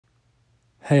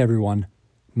Hey everyone,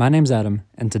 my name's Adam,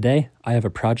 and today I have a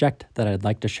project that I'd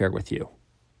like to share with you.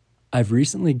 I've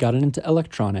recently gotten into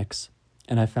electronics,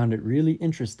 and I found it really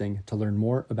interesting to learn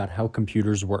more about how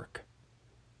computers work.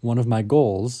 One of my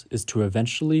goals is to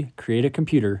eventually create a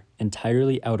computer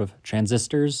entirely out of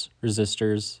transistors,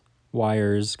 resistors,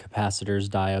 wires, capacitors,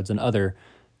 diodes, and other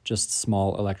just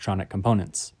small electronic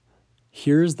components.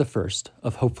 Here's the first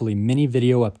of hopefully many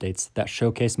video updates that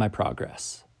showcase my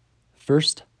progress.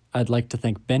 First, I'd like to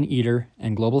thank Ben Eater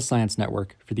and Global Science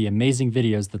Network for the amazing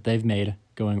videos that they've made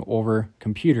going over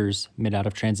computers made out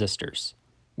of transistors.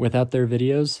 Without their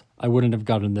videos, I wouldn't have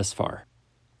gotten this far.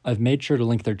 I've made sure to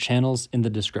link their channels in the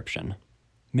description.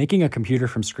 Making a computer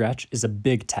from scratch is a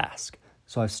big task,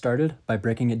 so I've started by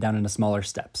breaking it down into smaller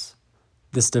steps.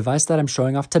 This device that I'm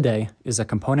showing off today is a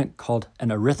component called an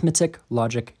arithmetic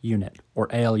logic unit, or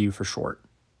ALU for short.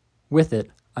 With it,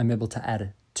 I'm able to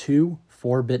add two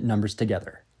 4-bit numbers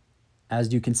together.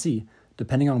 As you can see,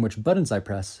 depending on which buttons I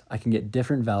press, I can get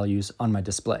different values on my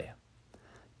display.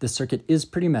 This circuit is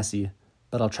pretty messy,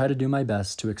 but I'll try to do my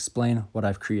best to explain what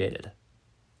I've created.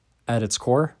 At its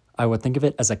core, I would think of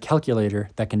it as a calculator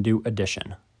that can do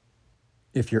addition.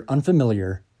 If you're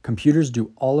unfamiliar, computers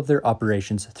do all of their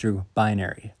operations through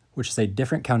binary, which is a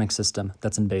different counting system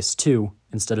that's in base 2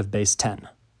 instead of base 10.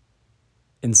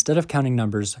 Instead of counting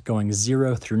numbers going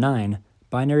 0 through 9,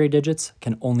 binary digits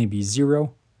can only be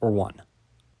 0 or 1.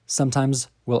 Sometimes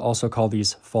we'll also call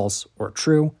these false or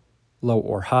true, low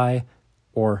or high,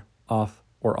 or off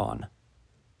or on.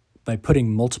 By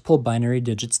putting multiple binary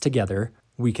digits together,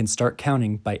 we can start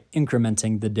counting by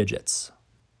incrementing the digits.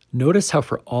 Notice how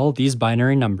for all these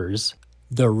binary numbers,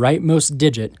 the rightmost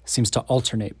digit seems to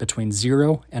alternate between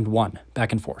 0 and 1,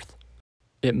 back and forth.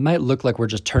 It might look like we're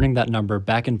just turning that number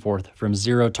back and forth from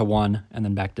 0 to 1 and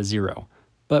then back to 0,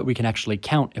 but we can actually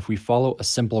count if we follow a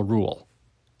simple rule.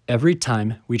 Every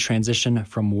time we transition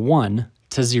from 1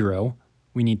 to 0,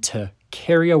 we need to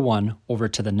carry a 1 over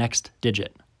to the next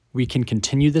digit. We can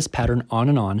continue this pattern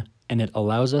on, and it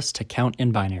allows us to count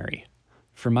in binary.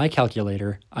 For my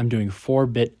calculator, I'm doing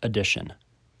 4-bit addition.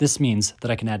 This means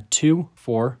that I can add two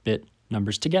 4-bit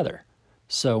numbers together.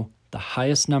 So the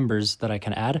highest numbers that I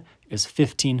can add is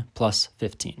 15 plus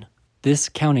 15. This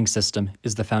counting system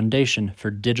is the foundation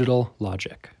for digital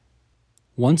logic.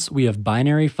 Once we have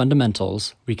binary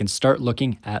fundamentals, we can start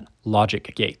looking at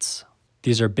logic gates.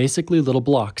 These are basically little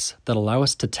blocks that allow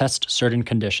us to test certain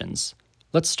conditions.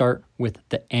 Let's start with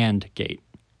the AND gate.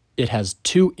 It has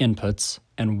two inputs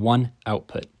and one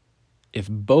output. If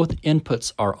both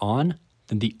inputs are on,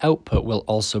 then the output will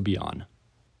also be on.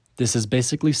 This is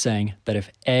basically saying that if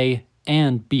A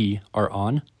and B are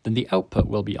on, then the output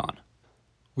will be on.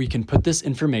 We can put this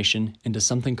information into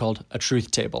something called a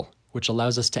truth table, which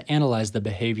allows us to analyze the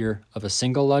behavior of a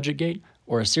single logic gate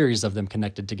or a series of them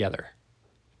connected together.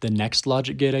 The next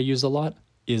logic gate I use a lot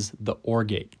is the OR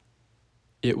gate.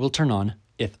 It will turn on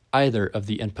if either of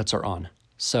the inputs are on.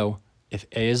 So if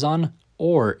A is on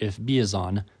or if B is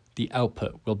on, the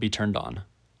output will be turned on.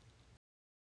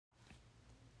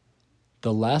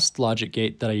 The last logic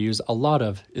gate that I use a lot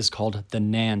of is called the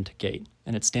NAND gate,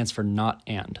 and it stands for not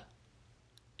AND.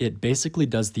 It basically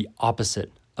does the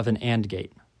opposite of an AND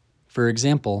gate. For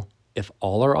example, if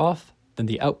all are off, then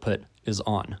the output is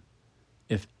on.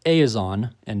 If A is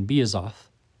on and B is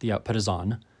off, the output is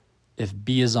on. If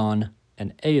B is on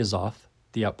and A is off,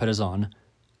 the output is on.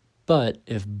 But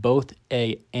if both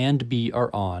A and B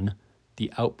are on, the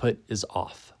output is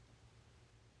off.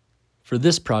 For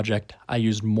this project, I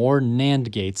used more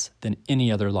NAND gates than any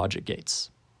other logic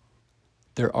gates.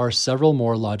 There are several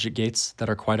more logic gates that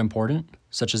are quite important,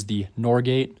 such as the NOR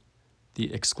gate,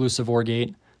 the exclusive OR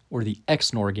gate, or the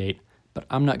XNOR gate, but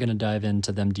I'm not going to dive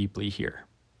into them deeply here.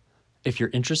 If you're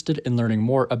interested in learning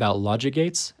more about logic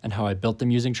gates and how I built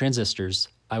them using transistors,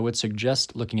 I would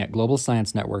suggest looking at Global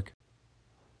Science Network.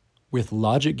 With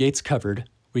logic gates covered,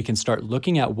 we can start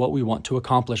looking at what we want to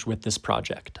accomplish with this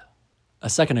project. A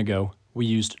second ago, we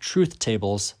used truth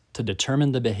tables to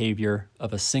determine the behavior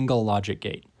of a single logic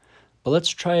gate. But let's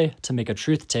try to make a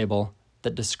truth table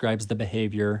that describes the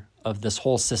behavior of this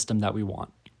whole system that we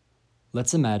want.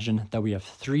 Let's imagine that we have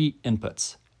three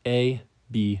inputs, A,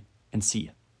 B, and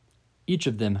C. Each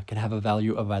of them can have a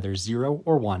value of either 0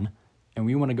 or 1, and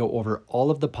we want to go over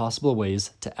all of the possible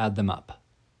ways to add them up.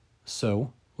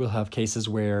 So we'll have cases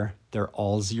where they're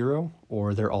all 0,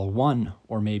 or they're all 1,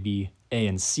 or maybe A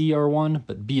and C are 1,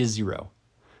 but B is 0.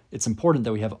 It's important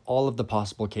that we have all of the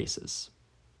possible cases.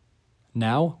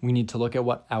 Now we need to look at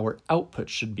what our output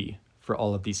should be for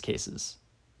all of these cases.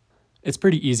 It's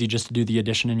pretty easy just to do the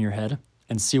addition in your head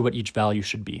and see what each value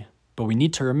should be, but we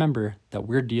need to remember that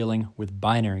we're dealing with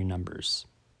binary numbers.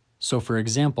 So for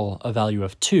example, a value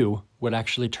of 2 would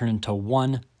actually turn into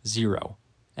 1, 0.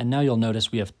 And now you'll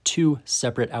notice we have two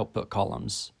separate output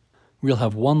columns. We'll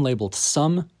have one labeled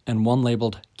sum and one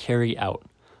labeled carry out.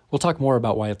 We'll talk more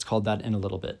about why it's called that in a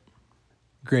little bit.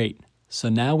 Great, so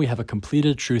now we have a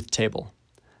completed truth table.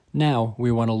 Now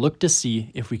we want to look to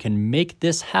see if we can make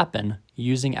this happen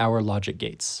using our logic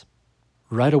gates.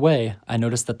 Right away, I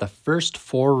noticed that the first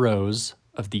 4 rows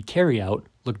of the carryout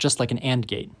look just like an AND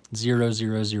gate, 0,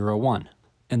 0, 0, 1.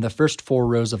 And the first 4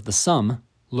 rows of the sum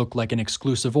look like an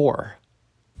exclusive OR.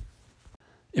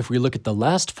 If we look at the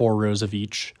last 4 rows of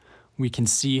each, we can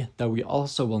see that we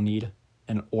also will need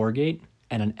an OR gate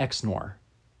and an XNOR.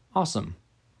 Awesome.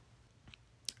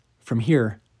 From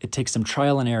here, it takes some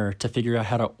trial and error to figure out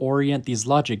how to orient these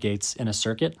logic gates in a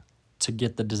circuit to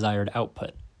get the desired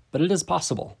output, but it is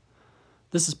possible.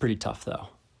 This is pretty tough though.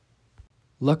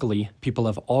 Luckily, people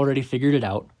have already figured it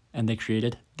out and they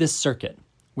created this circuit,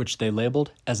 which they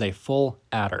labeled as a full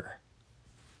adder.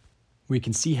 We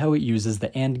can see how it uses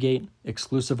the AND gate,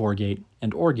 exclusive OR gate,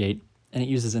 and OR gate, and it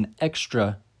uses an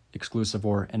extra exclusive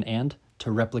OR and AND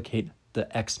to replicate the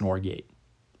XNOR gate.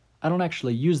 I don't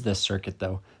actually use this circuit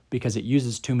though, because it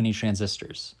uses too many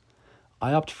transistors.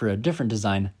 I opt for a different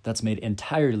design that's made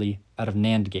entirely out of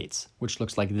NAND gates, which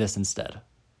looks like this instead.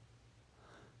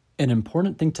 An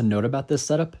important thing to note about this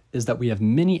setup is that we have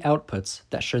many outputs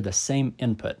that share the same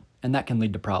input, and that can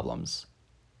lead to problems.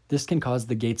 This can cause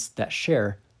the gates that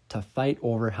share to fight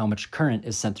over how much current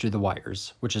is sent through the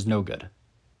wires, which is no good.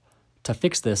 To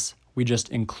fix this, we just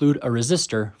include a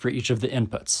resistor for each of the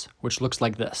inputs, which looks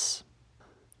like this.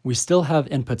 We still have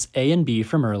inputs A and B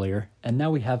from earlier, and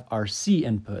now we have our C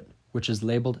input, which is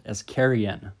labeled as carry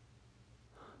in.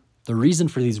 The reason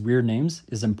for these weird names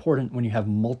is important when you have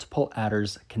multiple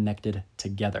adders connected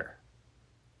together.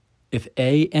 If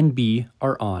A and B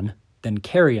are on, then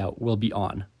carryout will be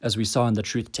on, as we saw in the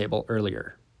truth table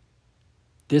earlier.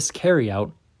 This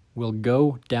carryout will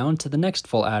go down to the next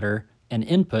full adder and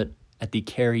input at the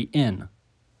carry in.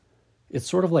 It's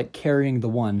sort of like carrying the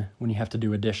 1 when you have to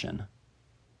do addition.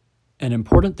 An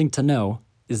important thing to know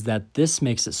is that this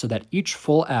makes it so that each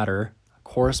full adder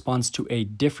corresponds to a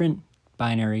different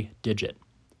binary digit.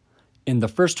 In the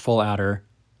first full adder,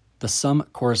 the sum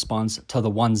corresponds to the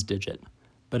 1's digit,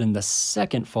 but in the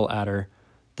second full adder,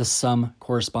 the sum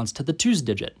corresponds to the 2's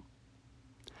digit.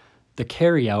 The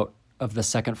carryout of the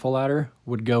second full adder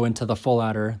would go into the full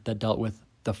adder that dealt with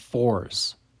the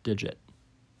 4's digit.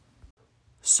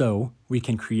 So we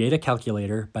can create a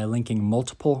calculator by linking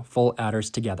multiple full adders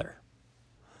together.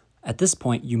 At this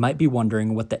point, you might be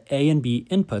wondering what the A and B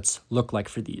inputs look like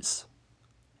for these.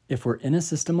 If we're in a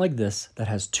system like this that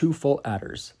has 2 full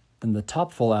adders, then the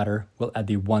top full adder will add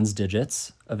the 1's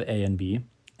digits of A and B,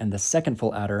 and the second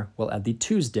full adder will add the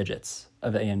 2's digits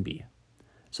of A and B.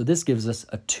 So this gives us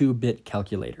a 2-bit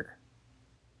calculator.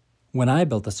 When I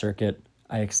built the circuit,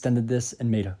 I extended this and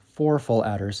made 4 full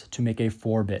adders to make a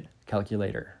 4-bit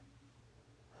calculator.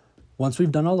 Once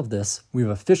we've done all of this, we've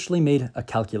officially made a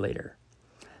calculator.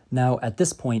 Now, at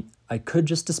this point, I could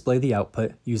just display the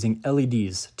output using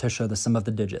LEDs to show the sum of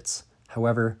the digits.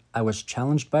 However, I was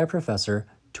challenged by a professor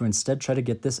to instead try to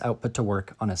get this output to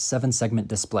work on a 7-segment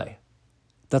display.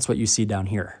 That's what you see down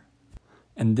here.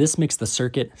 And this makes the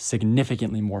circuit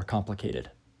significantly more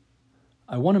complicated.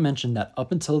 I want to mention that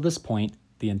up until this point,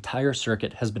 the entire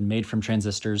circuit has been made from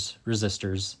transistors,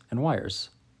 resistors, and wires.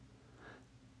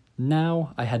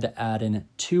 Now I had to add in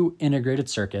 2 integrated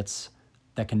circuits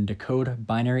that can decode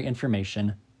binary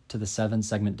information to the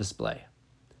 7-segment display.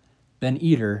 Ben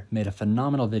Eder made a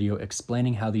phenomenal video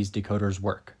explaining how these decoders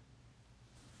work.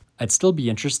 I'd still be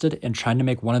interested in trying to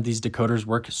make one of these decoders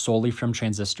work solely from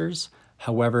transistors.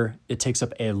 However, it takes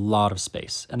up a lot of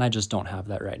space, and I just don't have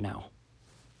that right now.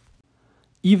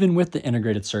 Even with the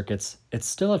integrated circuits, it's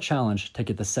still a challenge to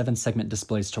get the 7-segment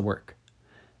displays to work.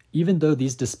 Even though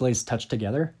these displays touch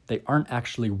together, they aren't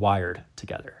actually wired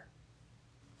together.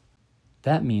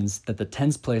 That means that the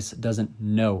tens place doesn't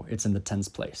know it's in the tens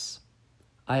place.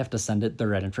 I have to send it the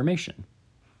right information.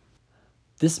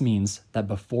 This means that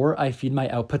before I feed my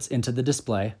outputs into the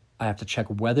display, I have to check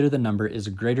whether the number is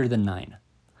greater than 9.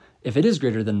 If it is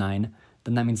greater than 9,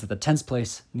 then that means that the tens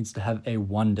place needs to have a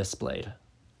 1 displayed.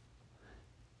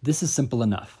 This is simple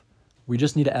enough. We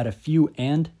just need to add a few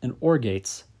AND and OR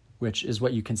gates, which is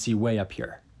what you can see way up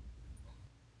here.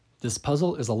 This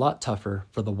puzzle is a lot tougher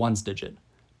for the 1's digit,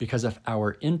 because if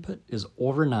our input is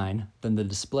over 9, then the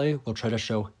display will try to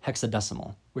show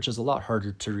hexadecimal, which is a lot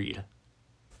harder to read.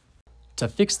 To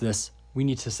fix this, we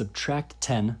need to subtract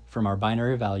 10 from our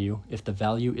binary value if the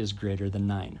value is greater than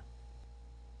 9.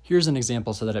 Here's an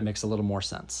example so that it makes a little more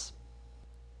sense.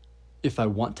 If I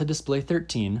want to display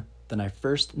 13, then I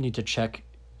first need to check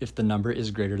if the number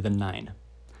is greater than 9.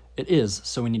 It is,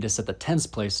 so we need to set the tens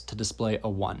place to display a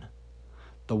 1.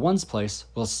 The ones place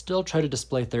will still try to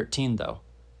display 13 though,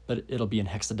 but it'll be in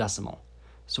hexadecimal.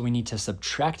 So we need to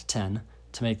subtract 10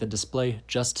 to make the display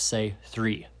just say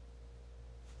 3.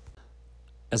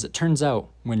 As it turns out,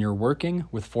 when you're working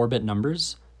with 4-bit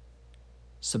numbers,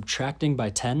 subtracting by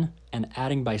 10 and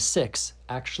adding by 6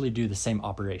 actually do the same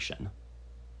operation.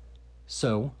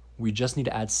 So we just need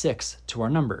to add 6 to our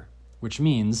number, which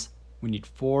means we need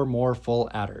 4 more full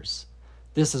adders.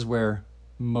 This is where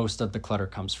most of the clutter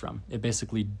comes from. It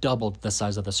basically doubled the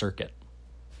size of the circuit.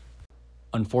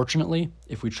 Unfortunately,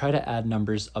 if we try to add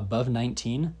numbers above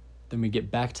 19, then we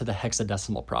get back to the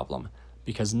hexadecimal problem,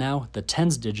 because now the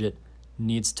tens digit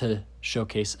needs to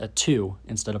showcase a 2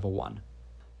 instead of a 1.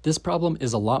 This problem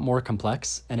is a lot more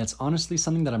complex, and it's honestly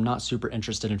something that I'm not super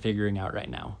interested in figuring out right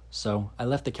now, so I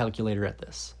left the calculator at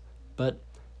this. But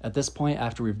at this point,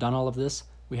 after we've done all of this,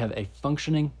 we have a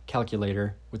functioning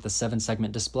calculator with a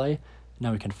 7-segment display.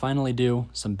 Now we can finally do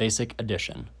some basic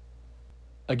addition.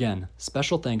 Again,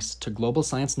 special thanks to Global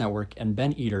Science Network and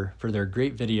Ben Eater for their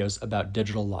great videos about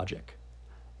digital logic.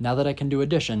 Now that I can do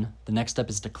addition, the next step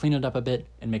is to clean it up a bit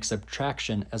and make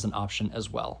subtraction as an option as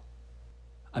well.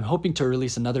 I'm hoping to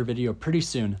release another video pretty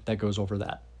soon that goes over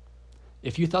that.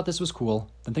 If you thought this was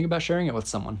cool, then think about sharing it with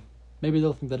someone. Maybe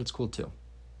they'll think that it's cool too.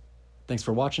 Thanks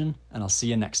for watching, and I'll see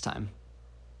you next time.